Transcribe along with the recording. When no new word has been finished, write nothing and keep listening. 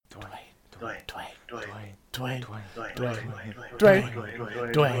Woo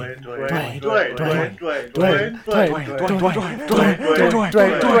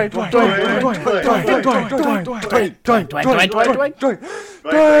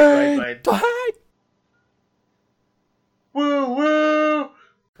woo!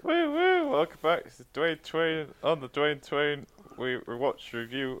 Woo woo! Welcome back. This is Dwayne Twain on the Dwayne Twain. We watch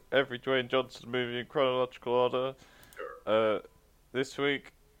review every Dwayne Johnson movie in chronological order. This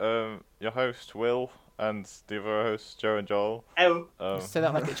week, your host Will and the other hosts Joe and Joel. Say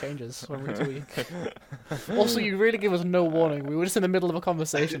that like it changes from week to week. Also, you really give us no warning. We were just in the middle of a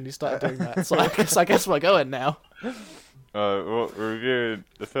conversation and you started doing that. So I guess we're going now. We're reviewing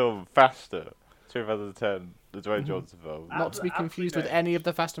the film Faster, 2010, the Dwayne Johnson film. Not to be confused with any of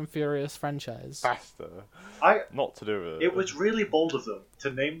the Fast and Furious franchise. Faster. Not to do with it. It was really bold of them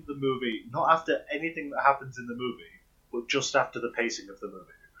to name the movie not after anything that happens in the movie, but just after the pacing of the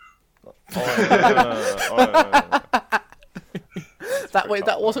movie.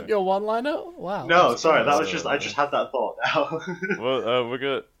 That wasn't your one-liner? Wow. No, sorry, that was just I just had that thought now. Well,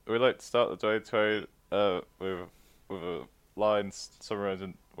 we like to start the Dwayne Twain with a line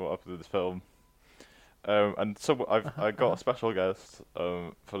summarising what happened in this film. And so I got a special guest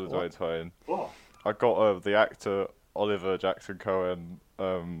for the Dwayne Twain. What? I got the actor Oliver Jackson Cohen.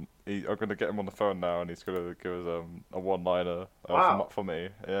 I'm gonna get him on the phone now, and he's gonna give us a one-liner for me.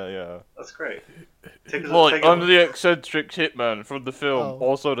 Yeah. That's great. Hi, I'm the eccentric hitman from the film,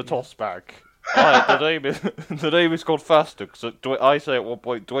 also the toss bag. Hi, the name is called Faster because I say at one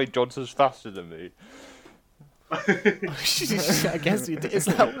point Dwayne Johnson's faster than me. I guess you did. Is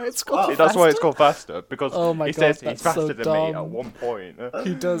that why it's called? That's why it's called Faster because he says he's faster than me at one point.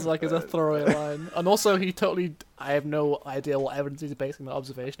 He does as a throwaway line, and also I have no idea what evidence he's basing that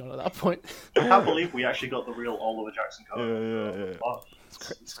observation on at that point. I can't believe we actually got the real Oliver Jackson Cohen. Yeah. Wow,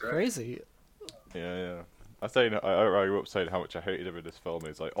 it's crazy. Yeah. I grew up saying how much I hated him in this film.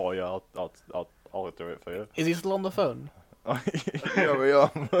 He's like, oh yeah, I'll do it for you. Is he still on the phone? Yeah, we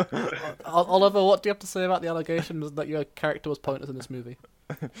are. Oliver, what do you have to say about the allegations that your character was pointless in this movie?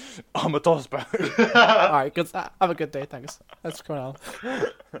 I'm a toss bag. Alright, good. Have a good day, thanks. That's going on.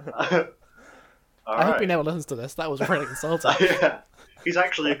 I hope he never listens to this. That was really insulting. Yeah. He's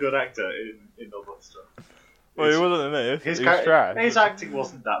actually a good actor in the stuff. Well, he wasn't in this. His acting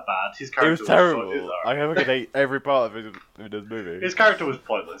wasn't that bad. His character was terrible. I fucking hate every part of his movie. His character was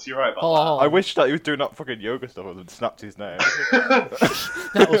pointless. You're right about that. I wish that he was doing that fucking yoga stuff and snapped his neck.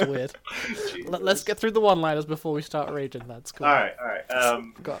 That was weird. Let's get through the one-liners before we start raging. That's cool. All right.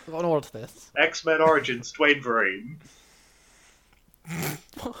 Got an order to this. X-Men Origins, Dwayne Vereen.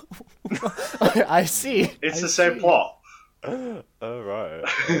 I see. It's the same plot. Oh, right.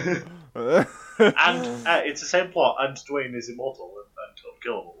 And it's the same plot, and Dwayne is immortal and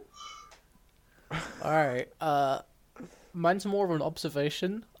unkillable. Alright, mine's more of an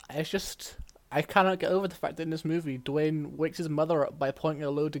observation. I cannot get over the fact that in this movie, Dwayne wakes his mother up by pointing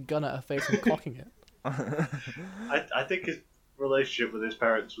a loaded gun at her face and cocking it. I think his relationship with his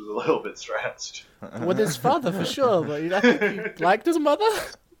parents was a little bit stressed. With his father, for sure, but I think he liked his mother,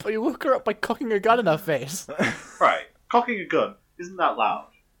 but he woke her up by cocking a gun in her face. Right, cocking a gun isn't that loud.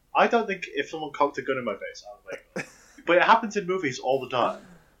 I don't think if someone cocked a gun in my face, I would wake up. But it happens in movies all the time.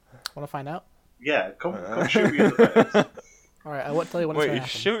 Want to find out? Yeah, come shoot me in the face. Alright, I won't tell you when it's going to happen. Wait,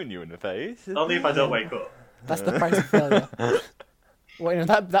 he's shooting you in the face? Only if I don't wake up. That's the price of failure. Wait,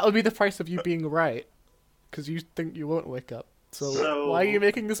 that would be the price of you being right. Because you think you won't wake up. So why are you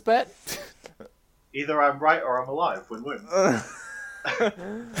making this bet? Either I'm right or I'm alive. Win-win.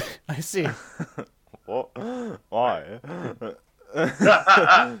 I see. What? Why? I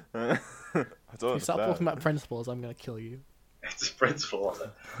If you start talking about principles, I'm going to kill you. It's a principle,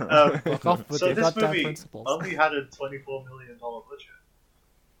 wasn't it? Fuck off with So your this goddamn movie principles. only had a $24 million budget.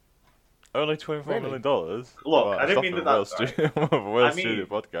 Only $24 million? Look, Wow, I didn't mean that's right. World Studio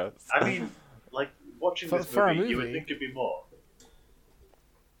podcast. I mean, watching this For a movie, you movie. would think it'd be more.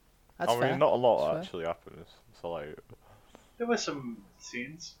 That's I mean, fair. not a lot That's actually happens. So There were some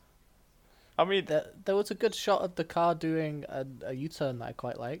scenes. I mean, There was a good shot of the car doing a U-turn that I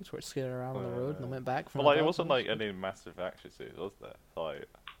quite liked, where it skidded around on the road and then went back. but it wasn't any massive action scenes, was there?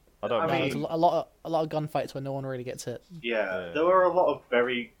 I don't I know. mean- a lot of gunfights where no one really gets hit. Yeah, there were a lot of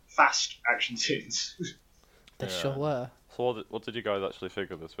very fast action scenes. They sure were. So what did you guys actually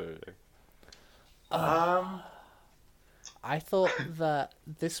think of this movie? I thought that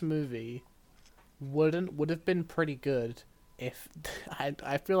this movie would have been pretty good if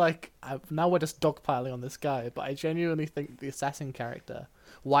I feel like now we're just dogpiling on this guy, but I genuinely think the assassin character.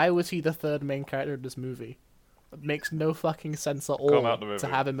 Why was he the third main character of this movie? It makes no fucking sense at Cut him all out the to movie.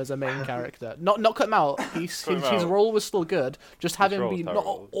 have him as a main character. Not cut him out. Cut him His out. role was still good. Just have His him role be was not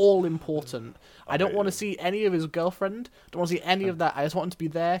terrible. all important. I don't hate want to him. see any of his girlfriend. Don't want to see any of that. I just want him to be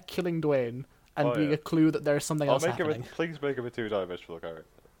there, killing Dwayne, and Oh, being yeah. a clue that there is something else happening. Please make him a two-dimensional character.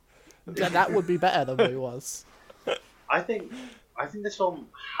 That would be better than what he was. I think this film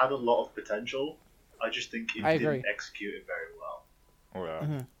had a lot of potential. I just think it I didn't agree. execute it very well. Oh, yeah.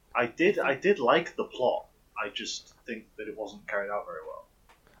 Mhm. I did like the plot. I just think that it wasn't carried out very well.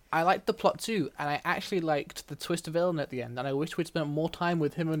 I liked the plot too, and I actually liked the twist of villain at the end, and I wish we'd spent more time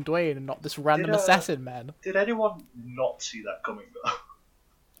with him and Dwayne and not this random Did, assassin man. Did anyone not see that coming though?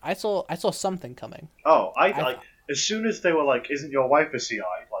 I saw something coming. Oh, I I- like as soon as they were like, "Isn't your wife a CI?"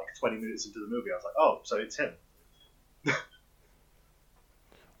 Like 20 minutes into the movie, I was like, "Oh, so it's him."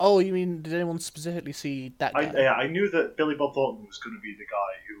 Oh, you mean, did anyone specifically see that guy? I knew that Billy Bob Thornton was going to be the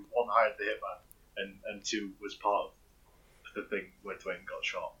guy who one hired the hitman and two was part of the thing where Dwayne got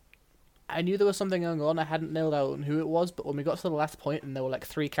shot. I knew there was something going on. I hadn't nailed out who it was, but when we got to the last point and there were like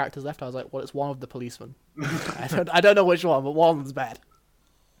 3 characters left, I was like, well, it's one of the policemen. I don't know which one, but one of them's bad.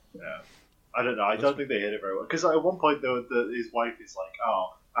 Yeah, I don't know. I don't think they hit it very well because at one point though, his wife is like,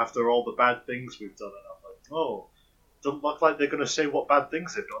 "Oh, after all the bad things we've done," and I'm like, "Oh, doesn't look like they're going to say what bad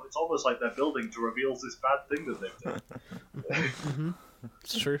things they've done. It's almost like they're building to reveal this bad thing that they've done."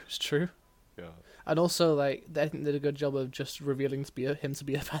 It's true. It's true. Yeah. And also, like, I think they did a good job of just revealing him to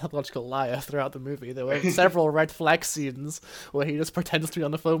be a pathological liar throughout the movie. There were several red flag scenes where he just pretends to be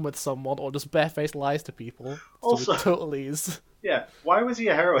on the phone with someone or just barefaced lies to people. Also- So totally is. Yeah, why was he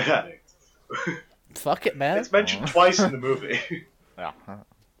a heroin addict? Fuck it, man. It's mentioned twice in the movie. Yeah.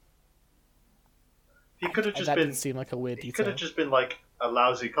 He could have just That been. didn't seem like a weird He could detail. have just been like a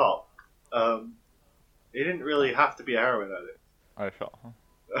lousy cop. He didn't really have to be a heroin addict. I shot.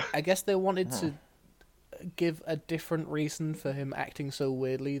 I guess they wanted to give a different reason for him acting so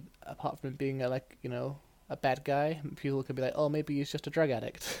weirdly, apart from him being a bad guy. People could be like, oh, maybe he's just a drug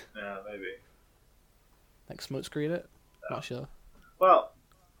addict. Yeah, maybe. Like smokescreen it. Not sure. Well,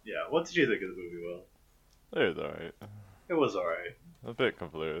 yeah. What did you think of the movie, Will? It was alright. It was alright. A bit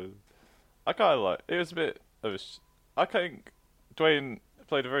convoluted. I kind of like. It was a bit of a. I think Dwayne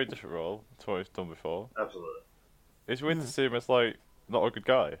played a very different role to what he's done before. Absolutely. It's weird to see him as like not a good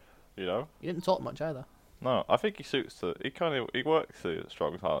guy. You know. He didn't talk much either. No, I think he suits the. He works the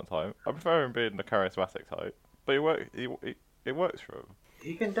strong silent type. I prefer him being the charismatic type, but it works for him.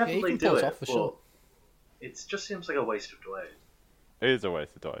 He can he definitely can do pull it, it off for but sure. it just seems like a waste of Dwayne. It is a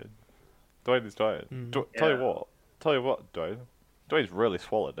waste of Dwayne. Dwayne is Dwayne. Tell you what, Dwayne. Dwayne's really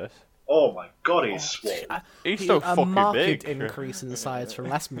swallowed this. Oh my god, he's swole. He's so a fucking marked big. increase in size from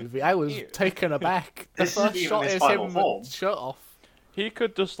last movie. I was taken aback. The This isn't first even shot his is final him form. with his shirt off. He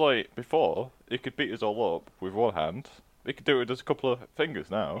could just he could beat us all up with one hand. He could do it with just a couple of fingers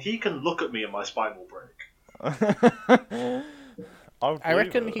now. He can look at me and my spine will break. I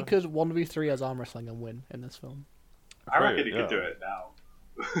reckon he could 1v3 as arm wrestling and win in this film. I reckon he yeah. could do it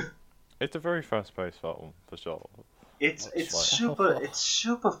now. It's a very fast-paced film for sure. It's like-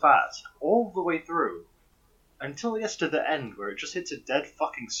 super fast all the way through until it gets to the end where it just hits a dead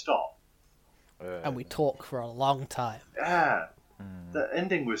fucking stop. And we talk for a long time. Yeah, the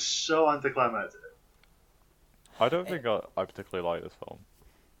ending was so anticlimactic. I don't think I particularly like this film,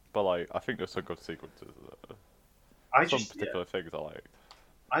 but like I think there's some good sequences. Some particular things I liked.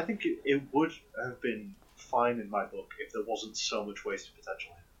 I think it would have been fine in my book if there wasn't so much wasted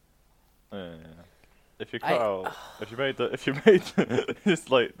potential. Yeah. If you cut out, if you made it's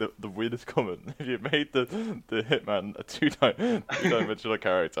like the weirdest comment. If you made the hitman a two-dimensional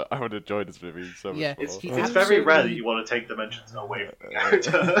character, I would enjoy this movie so much Yeah, more. He It's very rare that absolutely- you want to take dimensions away from the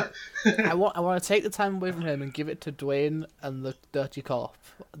character. I want to take the time away from him and give it to Dwayne and the dirty cop.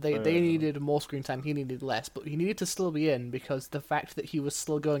 They needed more screen time. He needed less, but he needed to still be in because the fact that he was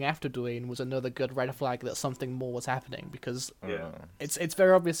still going after Dwayne was another good red flag that something more was happening. Because Yeah. it's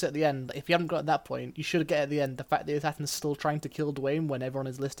very obvious at the end. If you haven't got at that point, you should get at the end. The fact that the assassin's still trying to kill Dwayne when everyone on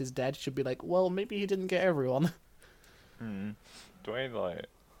his list is dead should be like, well, maybe he didn't get everyone. Dwayne, like,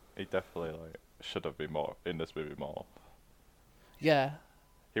 he definitely like should have been more in this movie more. Yeah.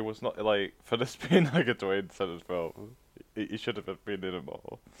 He was not like for this being like a Dwayne centered film. He should have been in it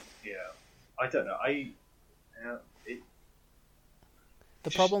more. Yeah, I don't know.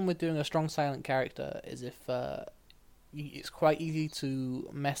 The problem with doing a strong silent character is if it's quite easy to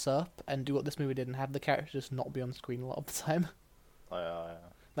mess up and do what this movie did and have the character just not be on screen a lot of the time.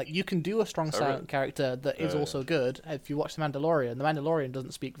 Like, you can do a strong silent character that is also good. If you watch The Mandalorian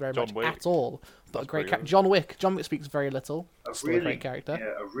doesn't speak very John much Wick. at all. But That's a great pretty character. good. John Wick speaks very little. Still a great character.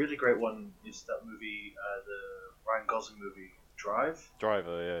 Yeah, a really great one is that movie, Ryan Gosling movie Drive.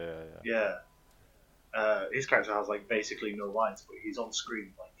 Driver, yeah. His character has like basically no lines, but he's on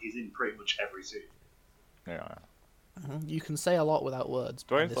screen. Like he's in pretty much every scene. Yeah. You can say a lot without words.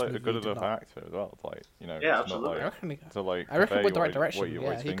 but in Dwayne's this like a movie good he did enough not. actor as well. Like Yeah, it's absolutely. Not, I reckon, like, I reckon with the right what direction, he's he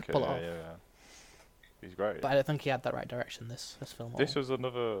could thinking. pull it off. Yeah. He's great. But I don't think he had that right direction. This film. This was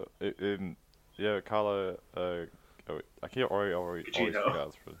another Carla. I can't always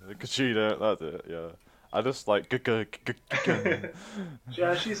Kachino. That's it. Yeah. I just like.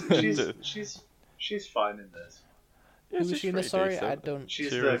 Yeah, she's fine in this. Yeah, Who was she in this? Sorry, I don't. She's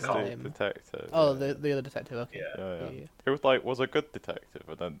She the was cop. the detective. Oh, yeah. the other detective. Okay. Yeah. Yeah. Who was a good detective,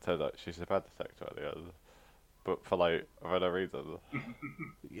 and then turned out she's a bad detective at the end. But for no reason.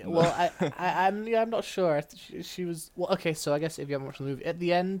 Yeah, well, I'm not sure. She was okay. So I guess if you haven't watched the movie, at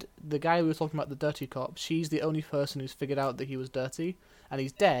the end, the guy we were talking about, the dirty cop, she's the only person who's figured out that he was dirty and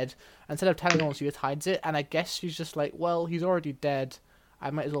he's dead. Instead of telling anyone, she just hides it. And I guess she's just like, well, he's already dead. I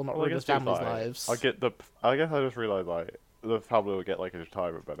might as well not ruin his family's lives. I guess I just realised the family would get like his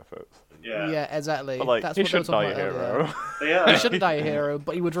retirement benefits. Yeah, exactly. But like, That's he what they were should die a talking about hero. earlier. He shouldn't die a hero,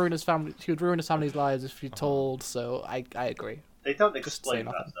 but he would ruin his family. He would ruin his family's lives if he told. So I agree. They don't say explain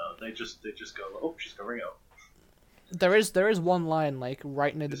that nothing. though. They just go, oh, she's gonna ring up. There is one line like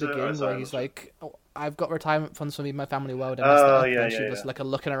right near the Is it? beginning Sorry, where he's sorry. like, oh, "I've got retirement funds to leave my family well." Oh, and yeah, she yeah, does yeah. like a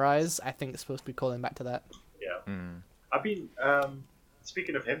look in her eyes. I think it's supposed to be calling back to that. Yeah. Mm. I mean,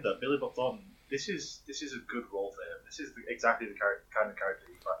 speaking of him, though, Billy Bob Thornton, this is a good role for him. This is exactly the kind of character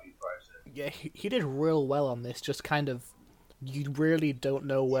he thrives in. Yeah, he did real well on this. Just kind of, you really don't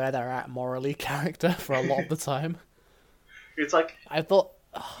know where they're at morally character for a lot of the time. It's like I thought,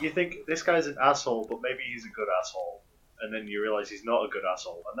 you think this guy's an asshole, but maybe he's a good asshole, and then you realize he's not a good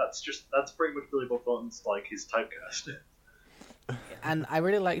asshole, and that's pretty much Billy Bob Thornton's like his typecast. and I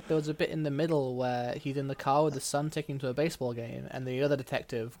really liked there was a bit in the middle where he's in the car with his son taking him to a baseball game, and the other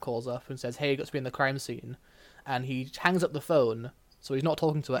detective calls up and says, "Hey, you got to be in the crime scene," and he hangs up the phone. So he's not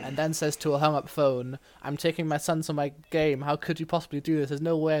talking to her, and then says to a hung-up phone, "I'm taking my son to my game. How could you possibly do this? There's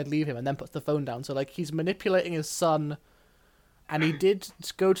no way I'd leave him." And then puts the phone down. So like he's manipulating his son, and he did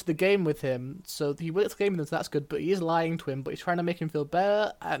go to the game with him. So he went to the game with him, so that's good. But he is lying to him, but he's trying to make him feel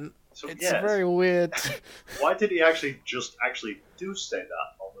better, and So, it's yes. very weird. Why did he actually do say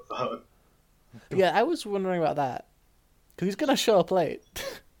that on the phone? Yeah, I was wondering about that because he's gonna show up late.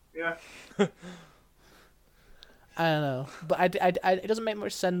 Yeah. I don't know, but it doesn't make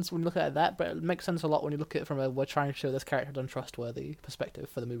much sense when you look at it that, but it makes sense a lot when you look at it from a we're trying to show this character untrustworthy perspective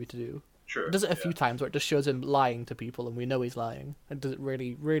for the movie to do. True. It does it a few times where it just shows him lying to people and we know he's lying. It does it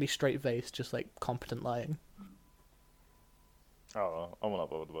really, really straight faced, just like competent lying. Oh, I'm not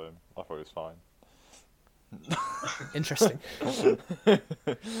bothered by him. I thought he was fine. Interesting.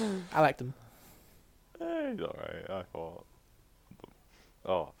 I liked him. He's alright. I thought.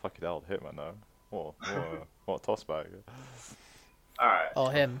 Oh, fucking hell, Hitman though. What a toss bag. Alright. Oh,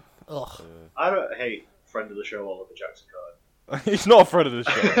 him. Ugh. I don't hate friend of the show Oliver Jackson Cohen. He's not a friend of the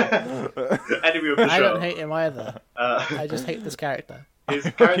show. Enemy of the show. I don't hate him either. I Uh, just hate this character. his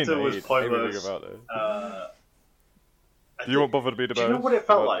You character know, was everything pointless. about it. I Do you want think- bother to be the Do you know most? what it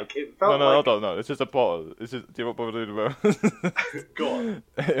felt like? It felt No, I like... don't know. It's just a plot. It's just. Do you want bother to do the most? Go on.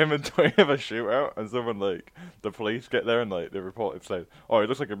 Him and Dwayne have a shootout, and someone like the police get there and like they report and say, "Oh, he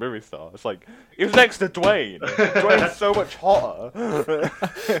looks like a movie star." It's like he was next to Dwayne. Dwayne's so much hotter. You're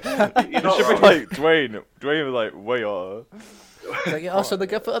It not should be wrong. like Dwayne. Dwayne was like way hotter. Like, also,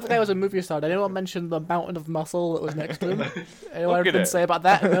 the other guy was a movie star. Did anyone mention the mountain of muscle that was next to him? Anyone Look at can it. say about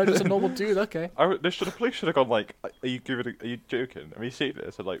that? No, just a normal dude. Okay. The police should have gone like, "Are you joking? Have you seen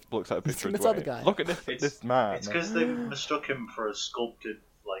this?" And like looks at a picture of This Dwayne. other guy. Look at this man. It's because they mistook him for a sculpted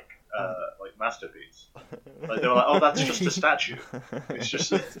like masterpiece. Like they were like, "Oh, that's just a statue." It's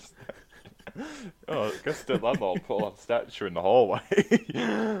just. Oh, I guess the landlord put a statue in the hallway.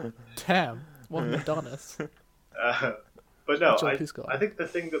 Damn. What an Adonis. But no, Joe Piscopo. I think the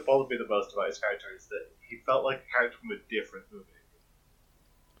thing that bothered me the most about his character is that he felt like a character from a different movie.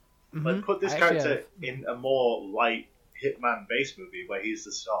 Like, put this I actually character in a more light Hitman-based movie where he's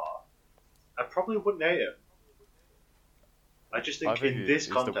the star, I probably wouldn't hate him. I just think, I think in this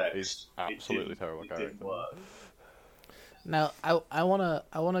he's context, absolutely it terrible didn't character. work. Now, I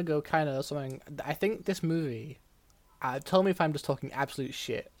wanna go kind of something. I think this movie, tell me if I'm just talking absolute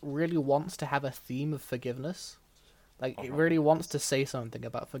shit, really wants to have a theme of forgiveness. Like, it really wants to say something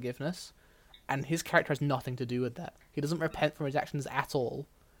about forgiveness, and his character has nothing to do with that. He doesn't repent from his actions at all.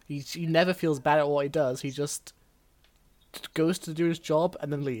 He never feels bad at what he does. He just goes to do his job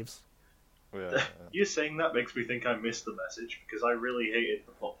and then leaves. Yeah. You saying that makes me think I missed the message, because I really hated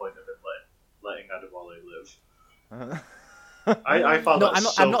the plot point of him letting Adewale live. I found No,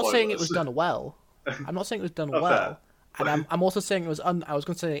 that I'm not saying it pointless. was done well. I'm not saying it was done Oh, well. fair. And I'm also saying it was. I was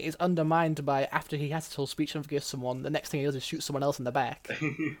going to say it's undermined by after he has to tell speech and forgive someone. The next thing he does is shoot someone else in the back.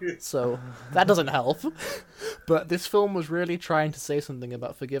 So that doesn't help. But this film was really trying to say something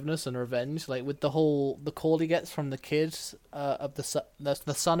about forgiveness and revenge, like with the call he gets from the kids of the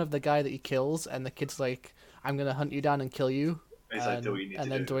son of the guy that he kills, and the kid's like, "I'm gonna hunt you down and kill you." He's like, "Do what you need to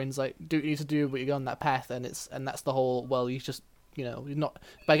and then do." Dwayne's like, "Do what you need to do, but you go on that path," and that's the whole. Well, he's just. He's not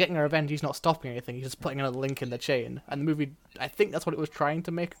by getting a revenge. He's not stopping anything. He's just putting another link in the chain. And the movie, I think that's what it was trying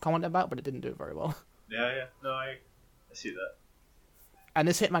to make a comment about, but it didn't do it very well. Yeah. No, I see that. And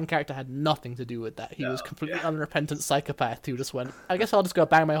this Hitman character had nothing to do with that. He was completely yeah. unrepentant psychopath who just went, "I guess I'll just go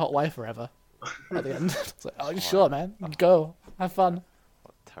bang my hot wife forever." At the end, it's like, "Oh, sure, man, go have fun."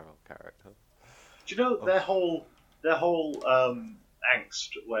 What a terrible character. Do you know their whole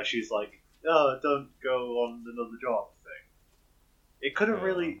angst where she's like, "Oh, don't go on another job" thing? It could have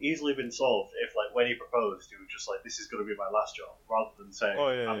really easily been solved if, like, when he proposed, he was just like, "This is going to be my last job," rather than saying,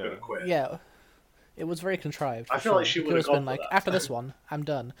 "I'm going to quit." Yeah, it was very contrived. I feel like she would have been gone like, for that. "After this one, I'm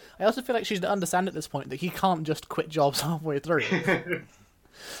done." I also feel like she should understand at this point that he can't just quit jobs halfway through.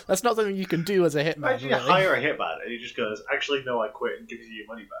 That's not something you can do as a hitman. Imagine really. you hire a hitman and he just goes, "Actually, no, I quit," and gives you your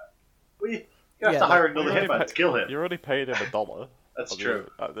money back. Well, you have Yeah, to hire like, another hitman to kill him. You already paid him $1. That's true.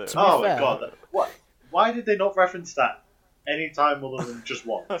 To be Oh my fair- god! What? Why did they not reference that any time other than just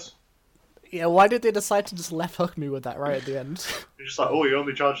once? Yeah, why did they decide to just left hook me with that right at the end? You're just like, "Oh, he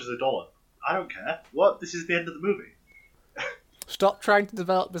only charges $1." I don't care. What? This is the end of the movie. Stop trying to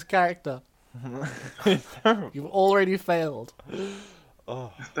develop this character. You've already failed.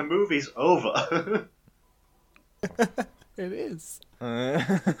 Oh. The movie's over. It is.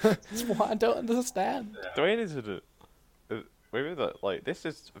 That's what I don't understand. Dwayne is maybe that, like, this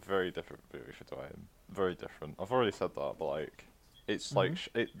is a very different movie for Dwayne. Very different. I've already said that, but like, it's like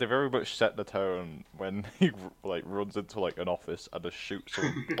they very much set the tone when he like runs into like an office and just shoots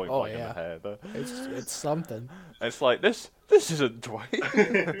someone point blank in the head. It's something. It's like this isn't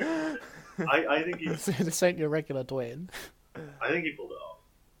Dwayne. I think he. This ain't your regular Dwayne. I think he pulled it off.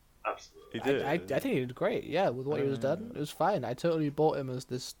 Absolutely. He did. I think he did great. Yeah, with what he was done, it was fine. I totally bought him as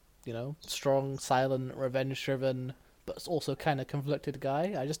this, strong, silent, revenge-driven, but also kind of conflicted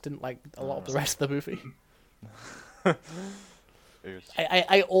guy. I just didn't like a lot of the rest of the movie.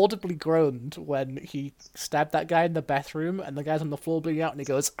 I audibly groaned when he stabbed that guy in the bathroom, and the guy's on the floor bleeding out, and he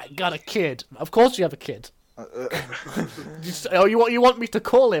goes, "I got a kid." Of course you have a kid. You want me to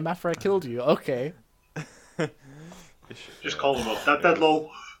call him after I killed you? Okay. Just call him up. That low.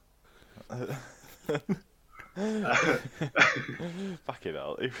 Fucking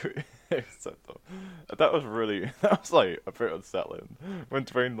hell. That was like a bit unsettling when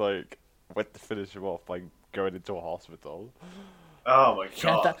Dwayne like went to finish him off by going into a hospital. Oh my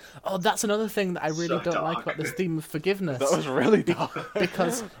god. That's another thing that I really So don't like dark. about this theme of forgiveness. That was really dark.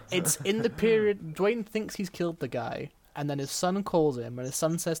 Because it's in the period Dwayne thinks he's killed the guy, and then his son calls him, and his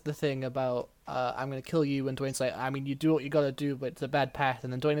son says the thing about "I'm gonna kill you," and Dwayne's like, "I mean, you do what you gotta do, but it's a bad path."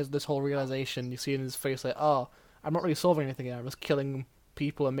 And then Dwayne has this whole realization. You see in his face like, "Oh, I'm not really solving anything here. I'm just killing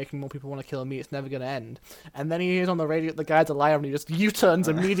people and making more people want to kill me. It's never gonna end." And then he hears on the radio that the guy's a liar, and he just U-turns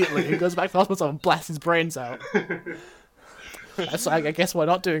immediately and goes back to the hospital and blasts his brains out. So I guess we're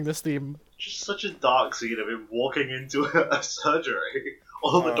not doing this theme. Just such a dark scene of him walking into a surgery.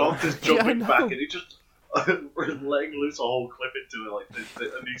 All the doctors jumping know. back, and he just letting loose a whole clip into it, like the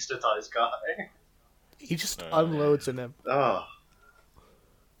anesthetized guy. He just unloads in him. Oh.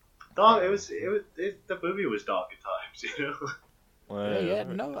 Dark. The movie was dark at times, you know. Yeah,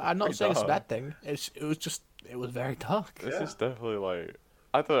 no, I'm not pretty saying it's a dark. bad thing. It was very dark. This Yeah. is definitely like,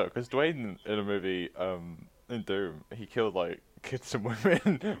 I don't know, because Dwayne in a movie in Doom, he killed like kids and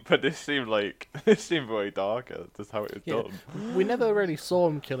women, but this seemed way darker. Just how it was Yeah. done. We never really saw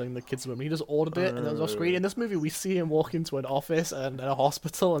him killing the kids with him. He just ordered it, and it was off screen. In this movie, we see him walk into an office and a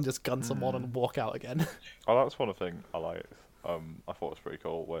hospital and just gun someone and walk out again. Oh, that's one thing I liked. I thought it was pretty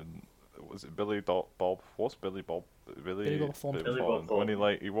cool when was it Billy Bob? What's Billy Bob? Billy Bob Thornton. Billy Bob Thornton.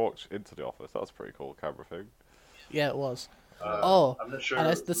 When he walks into the office, that was a pretty cool camera thing. Yeah, it was. I'm not sure and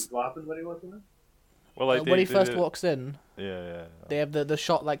it's what happened when he walked in there. Well, like when he first walks in, yeah. they have the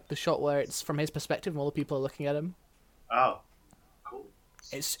shot where it's from his perspective and all the people are looking at him. Oh, cool.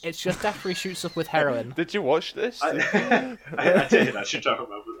 It's just after he shoots up with heroin. Did you watch this? I did. I should try to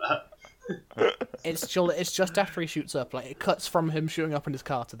remember that. It's just after he shoots up. Like, it cuts from him shooting up in his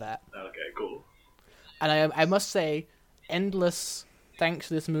car to that. Okay, cool. And I must say, endless thanks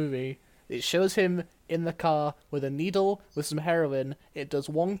to this movie. It shows him in the car with a needle, with some heroin. It does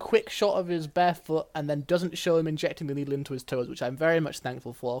one quick shot of his barefoot and then doesn't show him injecting the needle into his toes, which I'm very much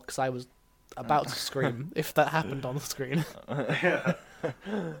thankful for, because I was about to scream if that happened on the screen. Yeah.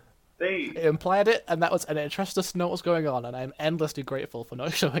 It implied it, and it trusted us to know what's going on, and I'm endlessly grateful for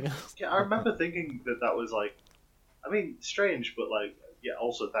not showing us. Yeah, I remember thinking that was like, I mean, strange, but like, yeah,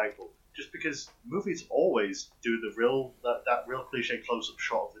 also thankful. Just because movies always do the that real cliche close-up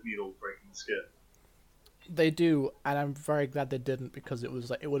shot of the needle breaking the skin. They do, and I'm very glad they didn't, because it was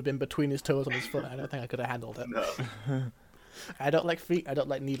like it would have been between his toes and his foot. I don't think I could have handled it. No. I don't like feet. I don't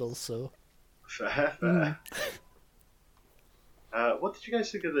like needles. So. Fair. What did you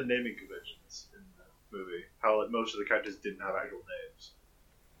guys think of the naming conventions in the movie? How like most of the characters didn't have actual names.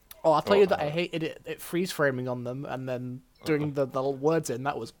 Oh, I'll tell you that I hated it freeze framing on them, and then doing the words in.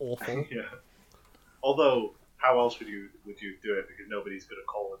 That was awful. Yeah. Although, how else would you do it? Because nobody's gonna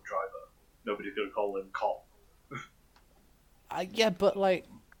call him driver. Nobody's gonna call him cop. Yeah, but like,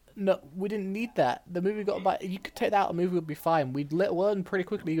 no, we didn't need that. The movie got back. You could take that out. The movie would be fine. We'd learn pretty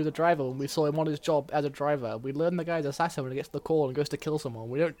quickly he was a driver when we saw him on his job as a driver. We learn the guy's assassin when he gets the call and goes to kill someone.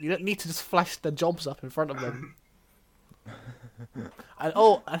 You don't need to just flash the jobs up in front of them. And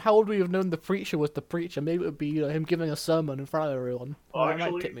how would we have known the preacher was the preacher? Maybe it would be him giving a sermon in front of everyone. Oh, that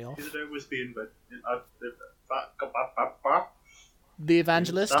actually, might tip me off. his name was The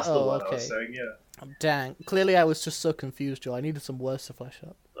evangelist. That's the oh, one okay. I was saying. Yeah. Dang. Clearly, I was just so confused, Joe. I needed some words to flesh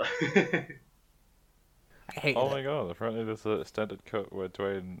up. I hate Oh it. my god, apparently there's an extended cut where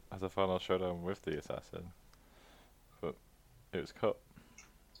Dwayne has a final showdown with the assassin. But it was cut.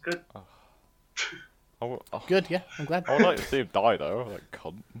 Good. Good, yeah. I'm glad. I would like to see him die though, like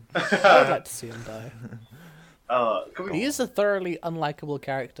cunt. I would like to see him die. He He is a thoroughly unlikable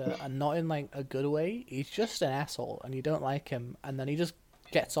character, and not in like a good way. He's just an asshole, and you don't like him, and then he just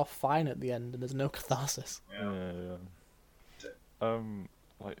gets off fine at the end, and there's no catharsis. Yeah.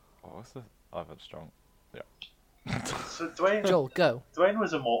 Like, what was the Ivan Strong? Yeah. So Dwayne. Joel, go. Dwayne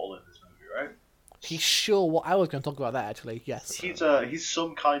was immortal in this movie, right? He's sure what I was going to talk about that actually. Yes. He's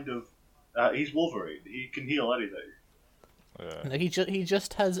some kind of. He's Wolverine. He can heal anything. Yeah. No, he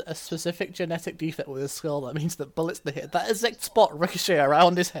just has a specific genetic defect with his skull that means that bullets that hit that exact spot ricochet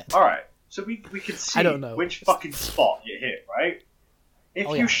around his head. Alright, so we can see I don't know. which fucking spot you hit, right? If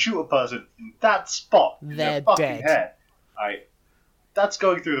Oh, you yeah. shoot a person in that spot in They're their fucking dead. head, right, that's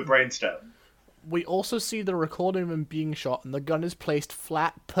going through the brainstem. We also see the recording of him being shot, and the gun is placed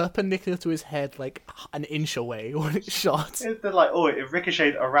flat, perpendicular to his head, like an inch away when it's shot. They're like, oh, it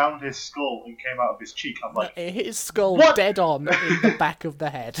ricocheted around his skull and came out of his cheek. I'm like, It hit his skull What? dead on in the back of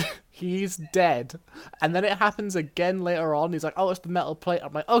the head. He's dead. And then it happens again later on. He's like, oh, it's the metal plate.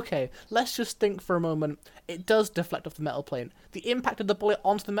 I'm like, okay, let's just think for a moment. It does deflect off the metal plate. The impact of the bullet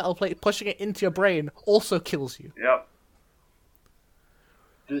onto the metal plate, pushing it into your brain, also kills you. yep.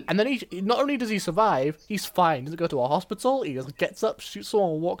 And then he not only does he survive, he's fine. He doesn't go to a hospital. He just gets up, shoots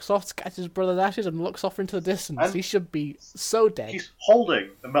someone, walks off, catches his brother's ashes, and looks off into the distance. And he should be so dead. He's holding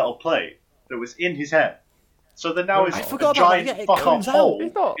the metal plate that was in his head. So there now is I a forgot about that. giant Yeah, it fuck-off comes out. hole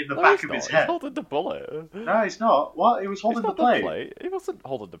He's not. in the no, back he's of not. his He's head. holding the bullet. No, he's not. What? He was He's holding the not plate. He wasn't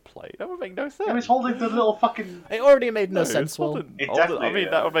holding the plate. That would make no sense. He was holding the little fucking... It already made no he sense, was Will. holding- It holding- definitely- I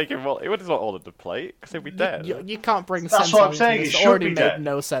mean, that would make him. He was not holding the plate because he'd be dead. You can't bring That's sense what I'm into saying, this. he It should already be made dead.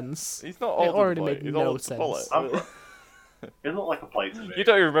 no sense. He's not It holding already the plate. made He's no holding the sense. bullet. It looked like a plate to me. You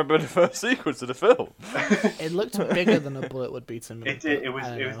don't even remember the first sequence of the film. It looked bigger than a bullet would be to me. It was I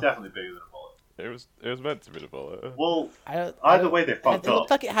don't it was know. definitely bigger than a bullet. It was meant to be the bullet. Well, I either way they fucked it up.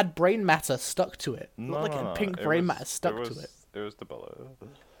 looked like it had brain matter stuck to it. It No, looked like no, pink it brain was- matter stuck was, to it. It was the bullet.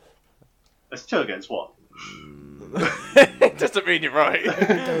 It's 2 against 1. It doesn't mean you're right. I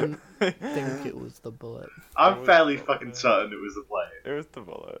don't think it was the bullet. I'm fairly fucking certain it was the plate. It was the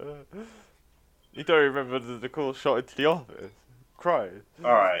bullet. You don't remember the call shot into the office? Crying.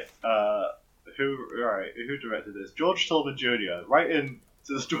 Alright, who directed this? George Tillman Jr. Write in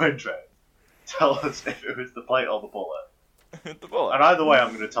to the Dwayne train. Tell us if it was the plate or the bullet. The bullet. And either way, I'm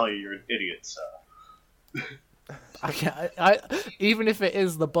going to tell you you're an idiot, sir. I even if it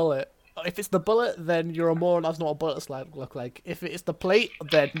is the bullet, if it's the bullet, then you're a moron. That's not what bullets look like. If it's the plate,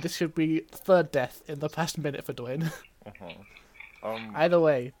 then this should be third death in the past minute for Dwayne. Either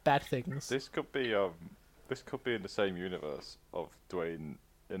way, bad things. This could be in the same universe of Dwayne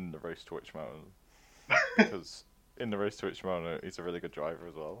in the Race to Witch Mountain, because in the Race to Witch Mountain he's a really good driver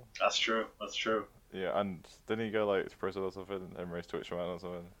as well. That's true. Yeah, and didn't he go like to prison or something and Race to Witch Mountain or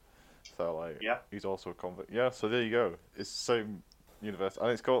something? So like, Yeah. he's also a convict. Yeah, so there you go. It's the same universe,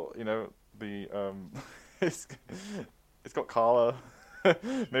 and it's got the it's got Carla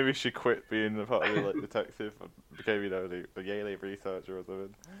Maybe she quit being a part of the like detective and became, the Yale researcher or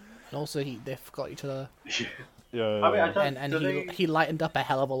something. And also, they forgot each other, Yeah. I mean, I don't, and do he lightened up a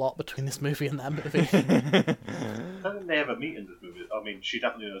hell of a lot between this movie and that movie. I don't think they ever meet in this movie. I mean, she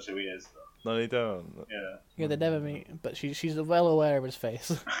definitely knows who he is, though. No, they don't. Yeah. Yeah, they never meet, but she's well aware of his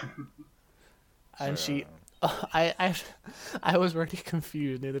face. And I was really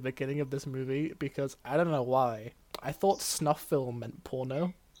confused near the beginning of this movie because I don't know why. I thought snuff film meant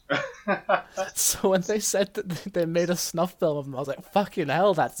porno. So when they said that they made a snuff film of them, I was like, fucking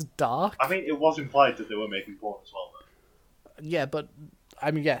hell, that's dark. I mean, it was implied that they were making porn as well, though. Yeah, but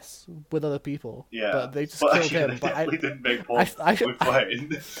I mean, yes, with other people. Yeah. But they just killed him. They But definitely didn't make porn with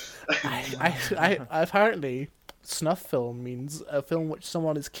Wayne. I apparently snuff film means a film which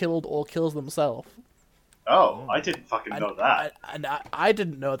someone is killed or kills themselves. Oh, I didn't fucking know that. I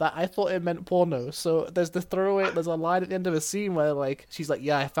didn't know that. I thought it meant porno. So there's there's a line at the end of a scene where like she's like,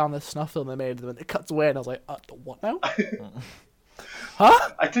 "Yeah, I found this snuff film they made," and it cuts away, and I was like, "What now?" Huh?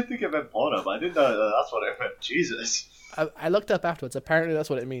 I did think it meant porno, but I didn't know that that's what it meant. Jesus. I looked up afterwards. Apparently, that's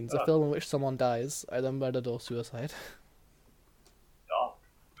what it means. A film in which someone dies, either murdered or suicide. Oh.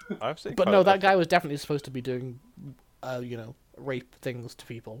 I've seen. But quite no, a that lot guy was definitely supposed to be doing, rape things to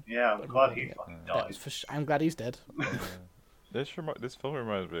people. Yeah, I'm glad he fucking died. I'm glad he's dead. This film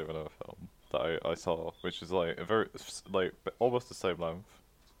reminds me of another film that I saw, which is like a very almost the same length.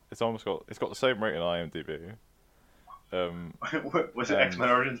 It's got the same rating on IMDb. Was it X-Men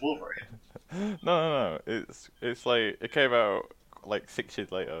Origins Wolverine? No. It's like it came out like 6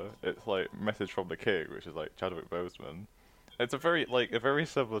 years later. It's like Message from the King, which is like Chadwick Boseman. It's a very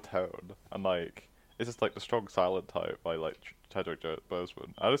similar tone, and like it's just like the strong silent type by like Chadwick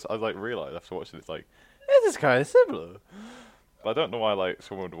Boseman. I like realized after watching it, it's like this is kind of similar. But I don't know why like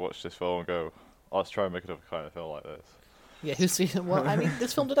someone would watch this film and go, let's try and make another kind of film like this. Yeah, who's seen it? Well, I mean,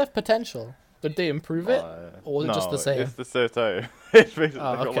 this film did have potential. Did they improve it, or was it just the same? It's the same time. It's basically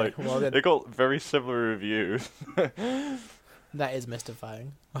okay. Well, then it got very similar reviews. that is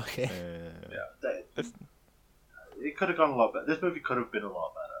mystifying. Okay. Yeah. It could have gone a lot better. This movie could have been a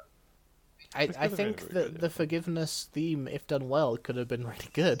lot better. I think that the forgiveness theme, if done well, could have been really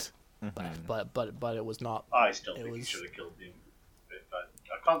good, but it was not. I still think he should have killed him.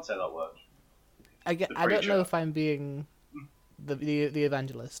 I can't say that word. I don't know if I'm being the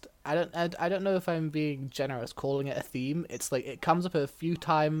evangelist. I don't know if I'm being generous calling it a theme. It's like it comes up a few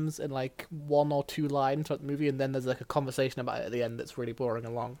times in like 1 or 2 lines throughout the movie, and then there's like a conversation about it at the end that's really boring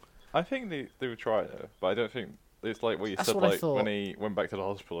and long. I think they would try it, but I don't think it's like what you said. Like when he went back to the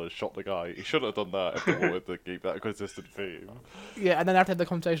hospital and shot the guy, he should have done that if he wanted to keep that consistent theme. Yeah, and then after the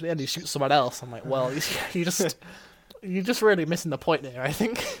conversation at the end, he shoots someone else. I'm like, well, you're just really missing the point there, I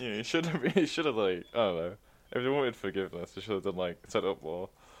think. Yeah, he should have like, I don't know. If they wanted forgiveness, they should have done like set up more.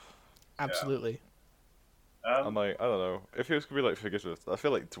 Absolutely. And like, I don't know. If it was gonna be like forgiveness, I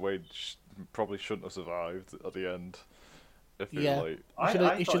feel like Dwayne probably shouldn't have survived at the end. If he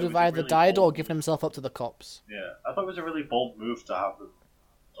he should have either died or given himself up to the cops. Yeah, I thought it was a really bold move to have them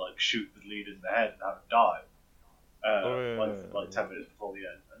like shoot the lead in the head and have him die. Like 10 minutes before the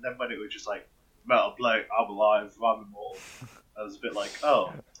end, and then when it was just like Metal Blade, I'm alive, I'm immortal. I was a bit like,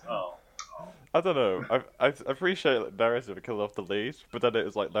 oh. I don't know. I appreciate that Darius have killed off the lead, but then it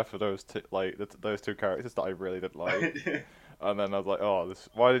was like left for those those 2 characters that I really didn't like. And then I was like,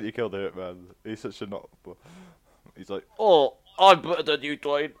 why didn't you kill the Hitman? He's such a not. He's like, I'm better than you,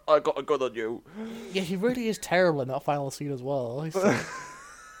 Dwayne. I got a gun on you. Yeah, he really is terrible in that final scene as well. He's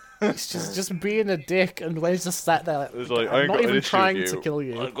just being a dick, and Dwayne's just sat there like, I'm not even trying to kill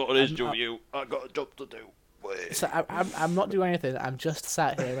you. I got an issue with you. I got a job to do. So I'm not doing anything. I'm just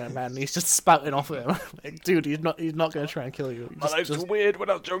sat here, and he's just spouting off at him. Like, dude, he's not going to try and kill you. My life's weird when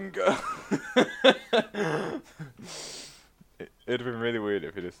I was younger. It'd have been really weird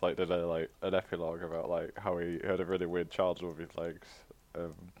if he just like did an epilogue about like how he had a really weird childhood with his legs.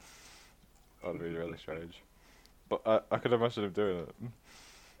 That'd be really strange. But I could imagine him doing it.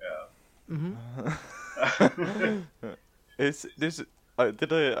 Yeah.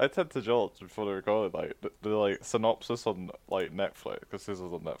 I said to George before the recording like the synopsis on like Netflix, because this is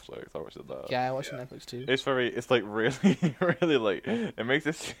on Netflix. I watched it there. Yeah, I watched it on Netflix too. It's like really really like it makes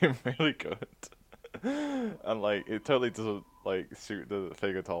it seem really good. And like it totally doesn't like suit the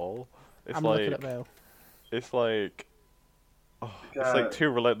thing at all. I'm looking at now. It's like it's like 2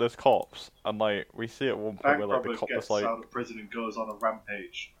 relentless cops, and like we see at one point where like the cop gets is like out of prison and goes on a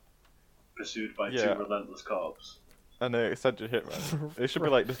rampage, pursued by 2 relentless cops. And an eccentric hitman. It should be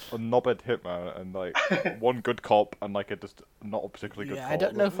like just a knobhead hitman and like 1 good cop and like a just not a particularly good cop. I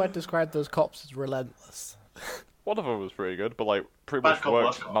don't know if I'd describe those cops as relentless. one of them was pretty good, but like pretty Bad much Cop, worked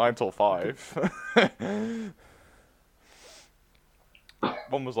Worst Cop. 9 till 5.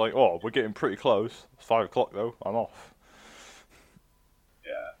 One was like, oh, we're getting pretty close. It's 5 o'clock though. I'm off.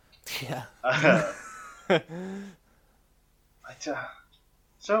 Yeah. Yeah.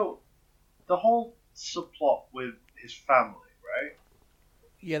 So, the whole subplot with his family, right?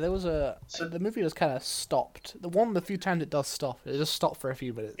 Yeah, there was the movie just kind of stopped. The few times it does stop, it just stopped for a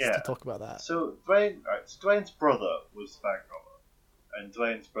few minutes Yeah. to talk about that. So Dwayne's brother was the bank robber, and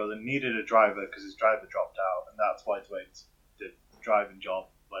Dwayne's brother needed a driver because his driver dropped out, and that's why Dwayne's did driving job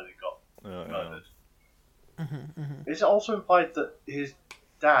where they got murdered. It's also implied that his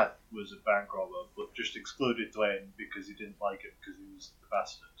dad was a bank robber, but just excluded Dwayne because he didn't like him because he was the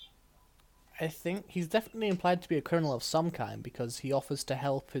bastard. I think he's definitely implied to be a criminal of some kind because he offers to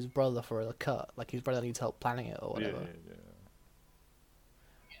help his brother for a cut, like his brother needs help planning it or whatever.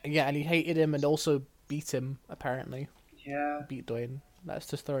 Yeah, and he hated him and also beat him, apparently. Yeah. Beat Dwayne. Let's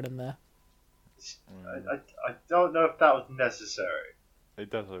just throw it in there. I don't know if that was necessary.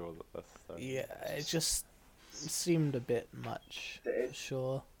 It definitely wasn't necessary. Yeah, it just seemed a bit much, for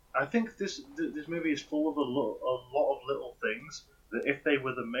sure. I think this movie is full of a lot of little things that if they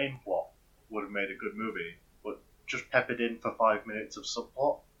were the main plot would have made a good movie, but just peppered in for 5 minutes of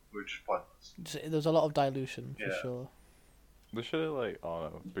subplot were just pointless. There's a lot of dilution, for Yeah. sure. They should have like, I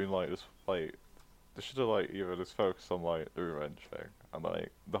don't know, been like this like. They should have like either just focused on like the revenge thing and like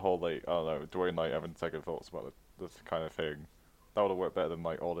the whole like I don't know Dwayne like having second thoughts about this kind of thing. That would have worked better than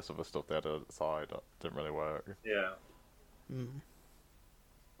like all this other stuff they had on the side that didn't really work. Yeah.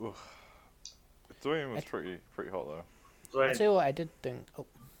 Dwayne was pretty hot though. I'll tell you what I did think. Oh,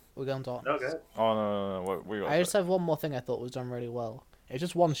 we're going to. Okay. Oh no, we got. I just have one more thing I thought was done really well. It's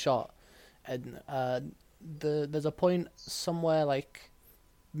just one shot, and there's a point somewhere like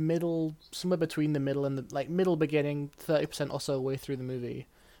somewhere between the middle and the middle beginning, 30% or so way through the movie,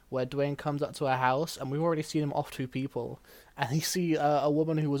 where Dwayne comes up to a house, and we've already seen him off 2 people, and you see a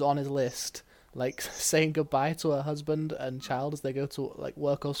woman who was on his list, like saying goodbye to her husband and child as they go to like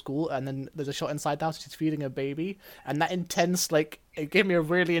work or school, and then there's a shot inside the house, she's feeding a baby, and that intense it gave me a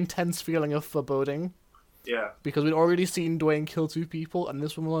really intense feeling of foreboding. Yeah. Because we'd already seen Dwayne kill 2 people, and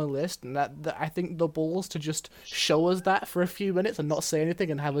this one was on the list, and that I think the balls to just show us that for a few minutes and not say anything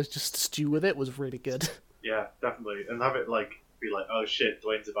and have us just stew with it was really good. Yeah, definitely, and have it be like, oh shit,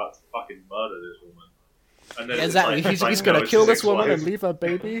 Dwayne's about to fucking murder this woman. And then Exactly, he's gonna kill this woman and leave her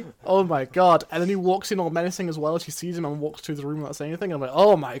baby. Oh my god! And then he walks in all menacing as well. She sees him and walks through the room without saying anything. And I'm like,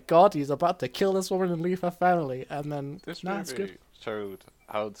 oh my god, he's about to kill this woman and leave her family. And then This it's movie good. showed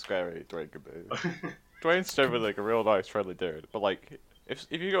how scary Dwayne could be. Dwayne's generally like a real nice, friendly dude, but like if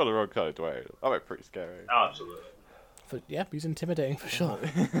you go the wrong kind of Dwayne, that might be pretty scary. Oh, absolutely. Yeah, he's intimidating for sure.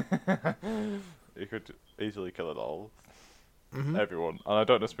 He could easily kill it all. Everyone, and I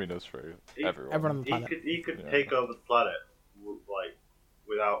don't just mean us three. Everyone. Everyone on the planet. He could take over the planet,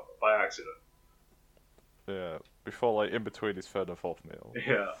 by accident. Yeah, before like in between his 3rd and 4th meal.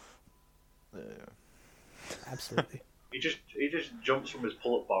 Yeah. Absolutely. He just jumps from his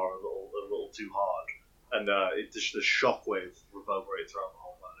pull-up bar a little too hard, and the shockwave reverberates around the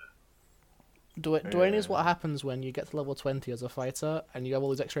whole planet. Dwayne is what happens when you get to level 20 as a fighter and you have all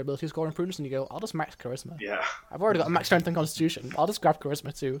these extra abilities score improvements and you go, I'll just max charisma. Yeah. I've already got max strength and constitution. I'll just grab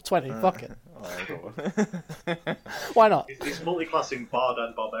charisma too. 20, fuck it. Why not? He's multi-classing Bard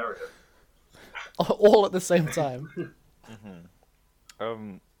and Barbarian. All at the same time.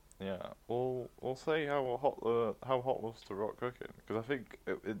 Yeah. We'll say how hot was the Rock cooking, because I think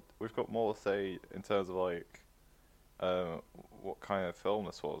we've got more to say in terms of like what kind of film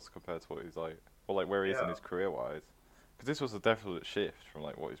this was compared to what he's like, or like where he is in his career wise, because this was a definite shift from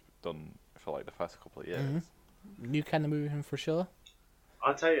like what he's done for like the past couple of years. New kind of movie him for sure.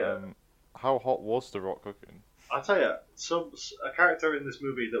 I'll tell you. How hot was the Rock cooking? I'll tell you, a character in this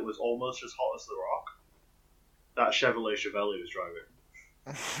movie that was almost as hot as The Rock, that Chevrolet Chevelle he was driving.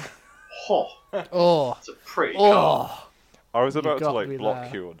 Oh. It's a pretty car. I was about to got like me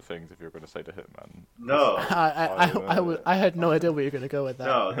block there. you on things if you were going to say the Hitman. No. I had no idea where you were going to go with that.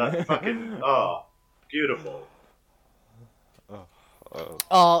 No, that fucking... beautiful.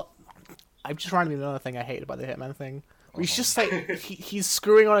 I'm just reminding me of another thing I hated about the Hitman thing. He's just like, he's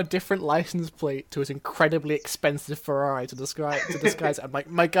screwing on a different license plate to his incredibly expensive Ferrari to disguise it. I'm like,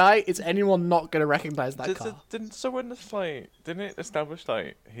 my guy, is anyone not going to recognize that car? Didn't someone just like, didn't it establish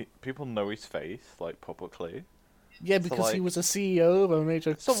like, people know his face, like, publicly? Yeah, because he was a CEO of a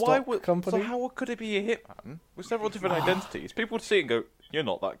major stock company. So how could it be a hitman with several different identities? People would see it and go, You're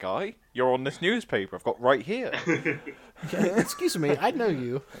not that guy. You're on this newspaper I've got right here. Excuse me, I know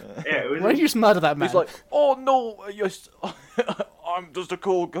you. Yeah, it was. Why did you just murder that man? He's like, oh no, I'm just a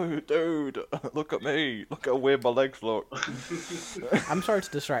cool dude. Look at me. Look how weird my legs look. I'm sorry to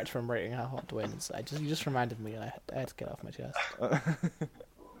distract from rating how hot Dwayne is. You just reminded me, and I had to get off my chest.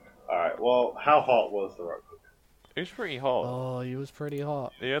 Alright, well, how hot was The Rock? He was pretty hot. Oh, he was pretty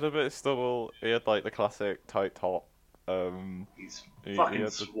hot. He had a bit of stubble. He had like the classic tight top. He's He fucking had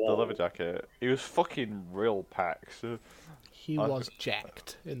the swole. leather jacket. He was fucking real packed. He was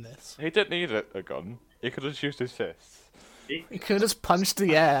jacked in this. He didn't need a gun. He could have just used his fists. He could have just punched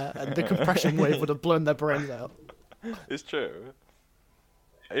the air, and the compression wave would have blown their brains out. It's true.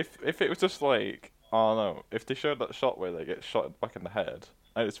 If it was just like, I don't know, if they showed that shot where they get shot back in the head,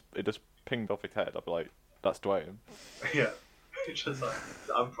 and it just pinged off his head, I'd be like, that's Dwayne. Yeah. It's just like,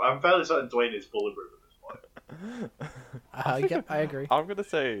 I'm fairly certain Dwayne is bulletproof at this point. I agree. I'm gonna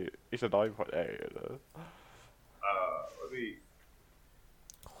say he's a 9.8. Let me.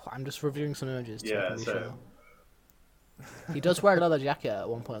 I'm just reviewing some images. Yeah, so so. he does wear a leather jacket at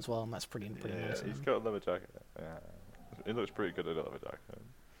one point as well, and that's pretty Yeah, nice. he's got a leather jacket. Yeah, he looks pretty good in a leather jacket.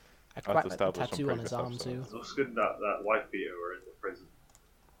 I quite like the established some tattoo on previous his arm episodes. It looks good in that wife beater we're in the prison.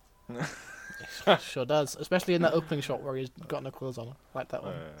 too. Sure does, especially in that opening shot where he's got no clothes on. I like that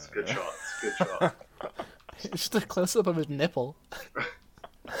one. It's a good shot. It's a good shot. It's just a close up of his nipple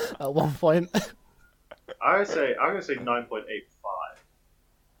at one point. I'm gonna say 9.85.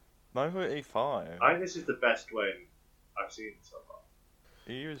 9.85. I think this is the best Dwayne I've seen so far.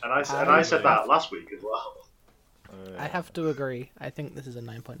 He was And I said that last week as well. I have to agree. I think this is a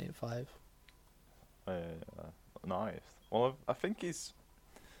 9.85. Nice. Well, I think he's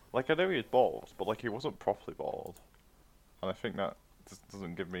like, I know he was bald, but like he wasn't properly bald, and I think that just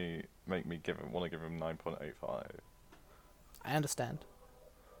doesn't make me want to give him 9.85. I understand.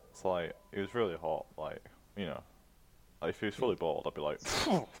 It's like he was really hot, like, you know, like if he was fully bald, I'd be like,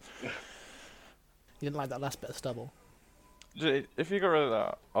 You didn't like that last bit of stubble. if you got rid of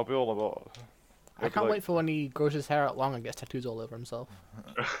that, I'll be all aboard. I can't wait for when he grows his hair out long and gets tattoos all over himself.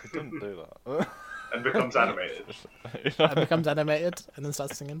 He didn't do that. And becomes animated. And becomes animated and then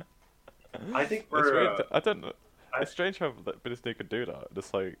starts singing. I think It's we're. weird. I don't know. It's strange how Disney could do that.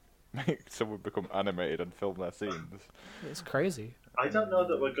 Just like make someone become animated and film their scenes. It's crazy. I don't know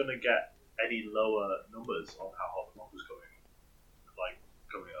that we're gonna get any lower numbers on how hot the month is coming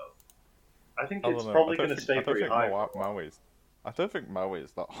up. I think it's probably gonna stay pretty high. I don't think Maui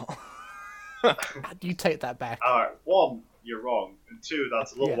is that hot. You take that back. Alright, one, you're wrong, and two,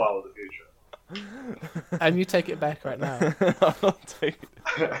 that's a little Yeah. while in the future. And you take it back right now. I'm not taking.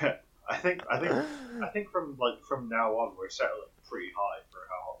 I think from now on we're settling pretty high for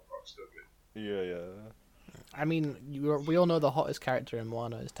how hot the rock's cooking. Yeah. I mean, we all know the hottest character in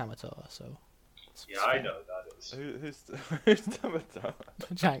Moana is Tamatoa, so... Yeah, I know that is. Who's Tamatoa?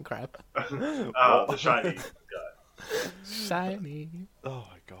 Giant crab. The shiny guy. Shiny. Oh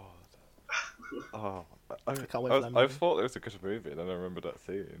my god. Oh, I can't wait for that I movie. thought it was a good movie, and then I remembered that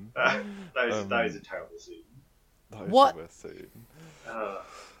scene. that is a terrible scene. That is What? the best scene.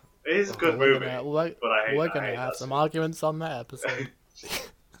 It is a good We're movie, gonna- but I hate We're I gonna hate have that some scene. arguments on that episode.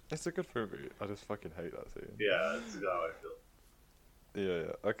 It's a good movie. I just fucking hate that scene. Yeah, that's how I feel.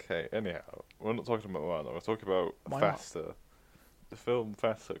 Yeah. Okay. Anyhow, we're not talking about Moana. We're talking about Why not? Faster. The film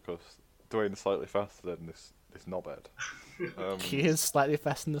Faster, because Dwayne's slightly faster than this knobhead. He is slightly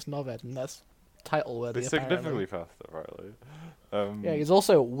faster than this knobhead, and that's title worthy. He's significantly faster, Riley. Yeah, he's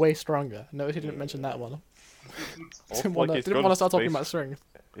also way stronger. Notice he didn't mention that one. Didn't want his to gun's start talking about strength.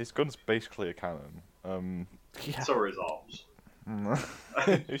 His gun's basically a cannon. Yeah. So are his arms.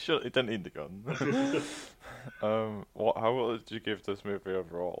 He didn't need the gun. How did you give this movie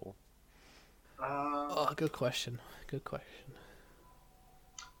overall? Oh, good question. Good question.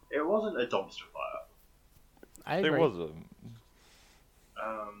 It wasn't a dumpster fire. I agree. It wasn't.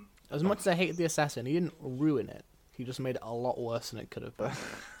 As much as I hated the assassin, he didn't ruin it. He just made it a lot worse than it could have been.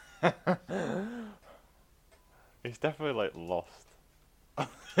 He's definitely like lost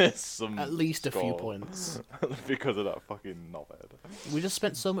some At least a few score points. because of that fucking knobhead. We just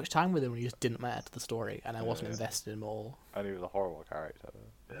spent so much time with him, and he just didn't matter to the story, and I wasn't Yeah. invested in him all. And he was a horrible character.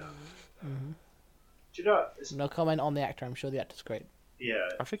 Mm-hmm. Do you know? No comment on the actor. I'm sure the actor's great. Yeah.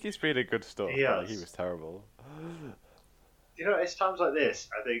 I think he's really good stuff. He But, like, has. he was terrible. You know, it's times like this,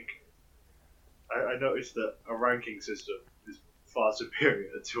 I think, I noticed that a ranking system is far superior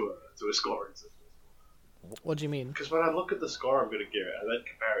to a scoring system. What do you mean? Because when I look at the score I'm going to give it, and then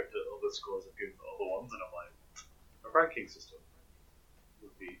compare it to other scores I've given to other ones, and I'm like, a ranking system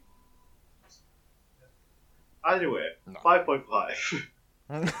would be... Anyway, No. 5.5.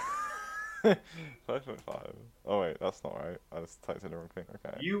 5.5. Oh wait, that's not right. I just typed in the wrong thing.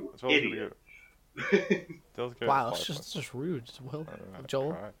 Okay. You Joel's gonna idiot. Joel's gonna Wow, go it's with just rude. Will, 5.5.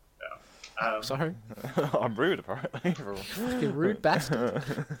 Joel. Alright. Sorry, I'm rude, apparently. you rude bastard.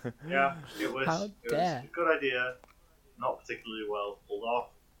 Yeah, it was, How it was dare. a good idea. Not particularly well pulled off,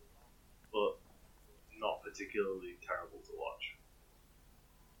 but not particularly terrible to watch.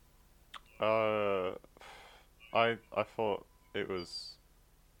 I thought it was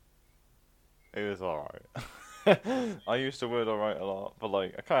alright. I use the word alright a lot, but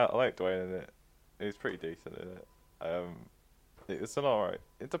like I like Dwayne in it. He's pretty decent in it. It's an alright.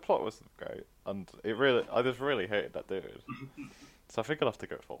 The plot wasn't great, and I just really hated that dude. So I think I'll have to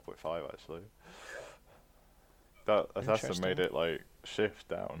go 4.5 actually. That Assassin made it like shift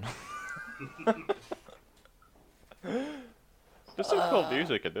down. There's some cool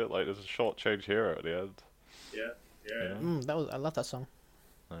music in it. Like there's a short change hero at the end. Yeah. I love that song.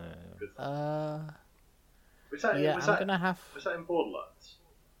 Was that, Yeah, was I'm that, gonna have. was that in Borderlands?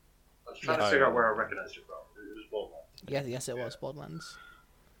 I was trying to Yes. figure Oh, out where I yeah. recognised it from. It was Borderlands. Yes, it was Borderlands.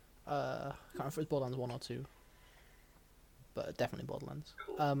 I can't remember if it was Borderlands 1 or 2, but definitely Borderlands.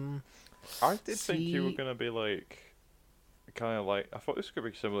 Cool. I did think you were See- gonna be like, kind of like. I thought this could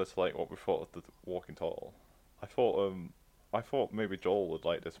be similar to like what we thought of the Walking Tall. I thought maybe Joel would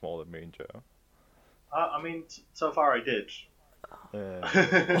like this more than me and Joe. I mean, so far I did.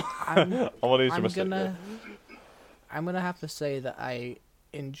 Yeah. I'm, I want to use your I'm mistake. gonna have to say that I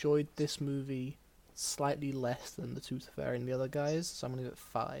enjoyed this movie slightly less than the Tooth Fairy and the other guys, so I'm gonna give it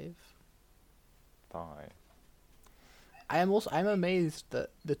 5. Bye. I'm amazed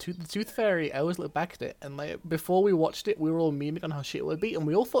that the Tooth Fairy. I always look back at it and like before we watched it, we were all memeing on how shit it would be, and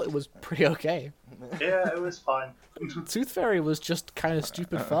we all thought it was pretty okay. Yeah, it was fine. Tooth Fairy was just kind of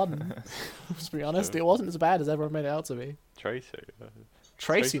stupid fun. To be honest, it wasn't as bad as everyone made it out to be. Tracy.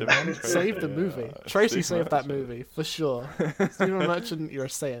 Tracy, Tracy man, Tracy, saved the yeah. movie. Tracy Steve saved that Merchant. movie for sure. Stephen Merchant, you're a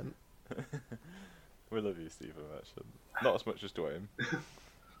saint. We love you, Stephen Merchant. Not as much as Dwayne.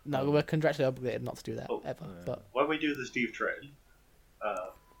 No, we're contractually obligated not to do that Oh, ever. yeah. But When we do the Steve train,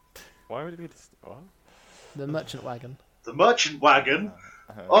 Why would it be this? What? the Merchant Wagon. the merchant wagon.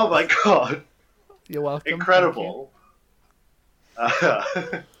 Oh my god, You're welcome. thank incredible!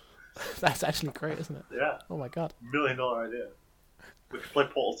 you. That's actually great, isn't it? Yeah, Oh my god. $1 million idea. We could play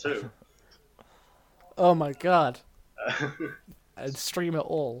Portal 2. Oh my god. And stream it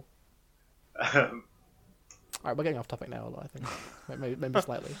all. Alright, we're getting off topic now, I think. Maybe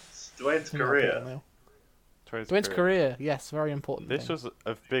slightly. Dwayne's Maybe not career. Portal now. Tracy's Dwayne's career, yes, very important. This thing. was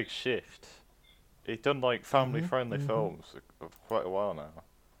a big shift. He's done like family-friendly mhm. films for quite a while now.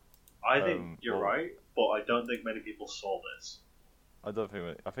 I think you're well- right, but I don't think many people saw this. I don't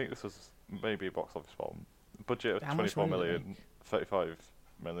think. I think this was maybe a box office bomb. Budget of How much 24 money did it million, 35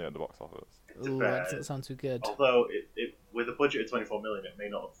 million at the box office. It's Ooh, bad. that doesn't sound too good. Although, with a budget of 24 million, it may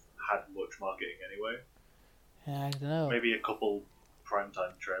not have had much marketing anyway. Yeah, I don't know. Maybe a couple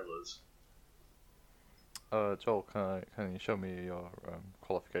primetime trailers. Joel, can you show me your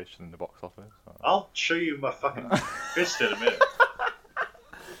qualification in the box office? I'll show you my fucking fist in a minute.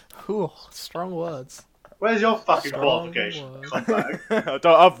 Ooh, strong words. Where's your fucking Strong qualification? word. Come back. I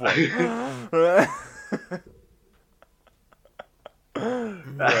don't have one.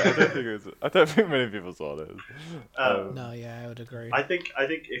 I don't think many people saw this. No, yeah, I would agree. I think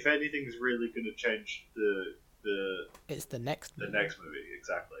if anything's really going to change the It's the next. next movie,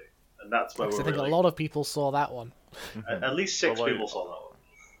 exactly, and that's where Because we're I think really, a lot of people saw that one. at least 6 Well, like- people saw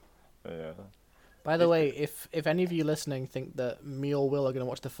that one. Yeah. By the way, if any of you listening think that me or Will are going to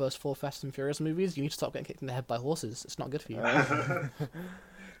watch the first 4 Fast and Furious movies, you need to stop getting kicked in the head by horses. It's not good for you.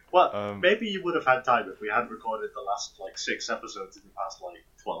 Well, maybe you would have had time if we hadn't recorded the last 6 episodes in the past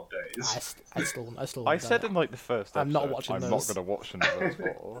 12 days. I still. I wouldn't said do in the first episode, I'm not watching I'm those. not going to watch them the first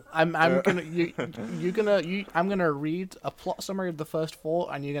 4. I'm gonna I'm gonna read a plot summary of the first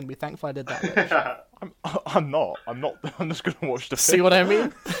 4, and you're gonna be thankful I did that. Rich. I'm not. I'm just going to watch the See what I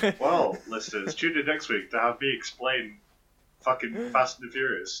mean? Well, listeners, tune in next week to have me explain fucking Fast and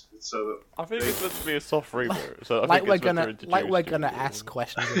Furious. So that I think it's meant to be a soft reboot. So I like think we're it's meant to gonna introduce you. ask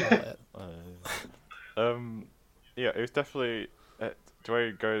questions about it. Yeah, it was definitely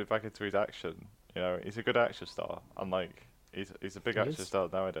Dwayne going back into his action. You know, he's a good action star, and he's a big He action is. star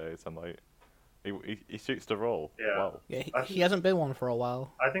nowadays, and he suits the role. Yeah. Well. Yeah, I he hasn't been one for a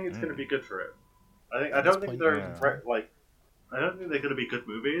while. I think it's going to be good for him. I At don't this think point, they're yeah. I don't think they're going to be good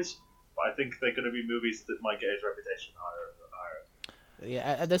movies, but I think they're going to be movies that might get his reputation higher and higher.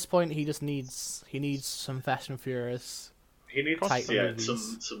 Yeah, at this point, he needs some Fast and Furious. He needs Tight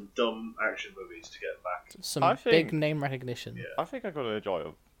movies. some dumb action movies to get back some I big think- name recognition. Yeah. I think I'm gonna enjoy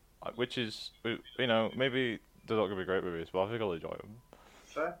them, which is, you know, maybe they're not gonna be great movies, but I think I'll enjoy them.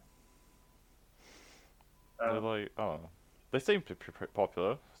 Fair. They're like, oh, they seem to be pretty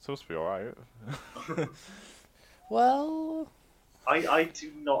popular. It's supposed to be alright. Well, I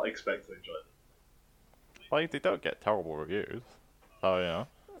do not expect to enjoy them. Like, they don't get terrible reviews. So, you know,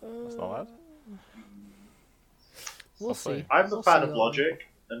 that's not bad. we'll I'll see. see. I'm a We'll fan see of what- Logic,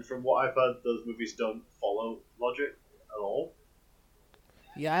 and from what I've heard, those movies don't follow Logic at all.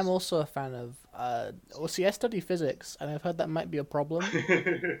 Yeah, I'm also a fan of. Well, see, I study physics, and I've heard that might be a problem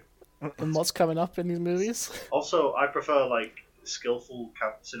in what's coming up in these movies. Also, I prefer like skillful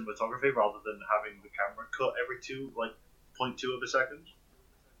cinematography rather than having the camera cut every 0.2 of a second.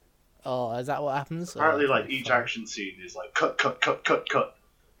 Oh, is that what happens? Apparently, Oh, like okay, each fine. action scene is like cut, cut, cut, cut, cut.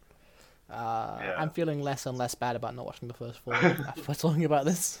 Yeah. I'm feeling less and less bad about not watching the first four after we're talking about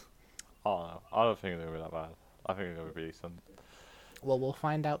this. Oh, no, I don't think they're gonna be that bad. I think they're gonna be decent. Well, we'll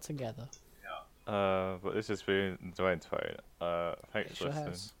find out together. But this has been Dwayne Twain. Thanks It for sure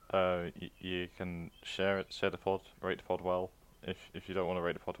listening. has. You can share the pod, rate the pod well. If you don't want to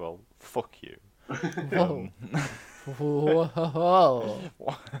rate the pod well, fuck you. Whoa. Whoa.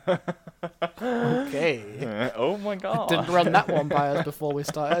 Okay. Oh my god. Didn't run that one by us before we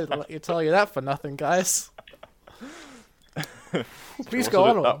started. Let you tell you that for nothing, guys. Please go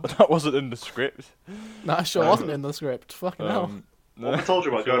on. That wasn't in the script. No, it sure wasn't in the script. Fucking hell. What I told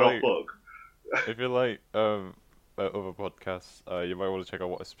you about If you going like- off book. If you like other podcasts, you might want to check out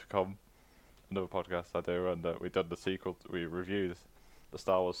What Has Become, another podcast I do, and we done the sequel. We reviewed the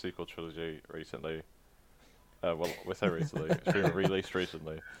Star Wars sequel trilogy recently. Well, we say recently. It's been released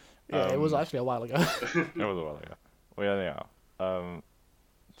recently. Yeah, it was actually a while ago. It was a while ago. Well, anyhow,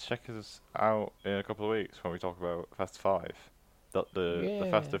 check us out in a couple of weeks when we talk about Fast 5, the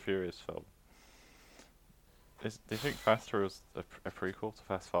Fast Yeah. and Furious film. Do you think Faster was a prequel to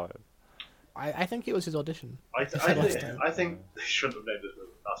Fast 5? I think it was his audition. I Last time. think they shouldn't have named it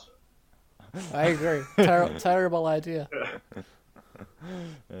Faster. I agree. Terrible idea.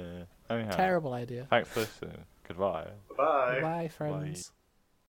 Anyhow, Terrible idea. thanks for listening. Goodbye. Bye. Bye, friends.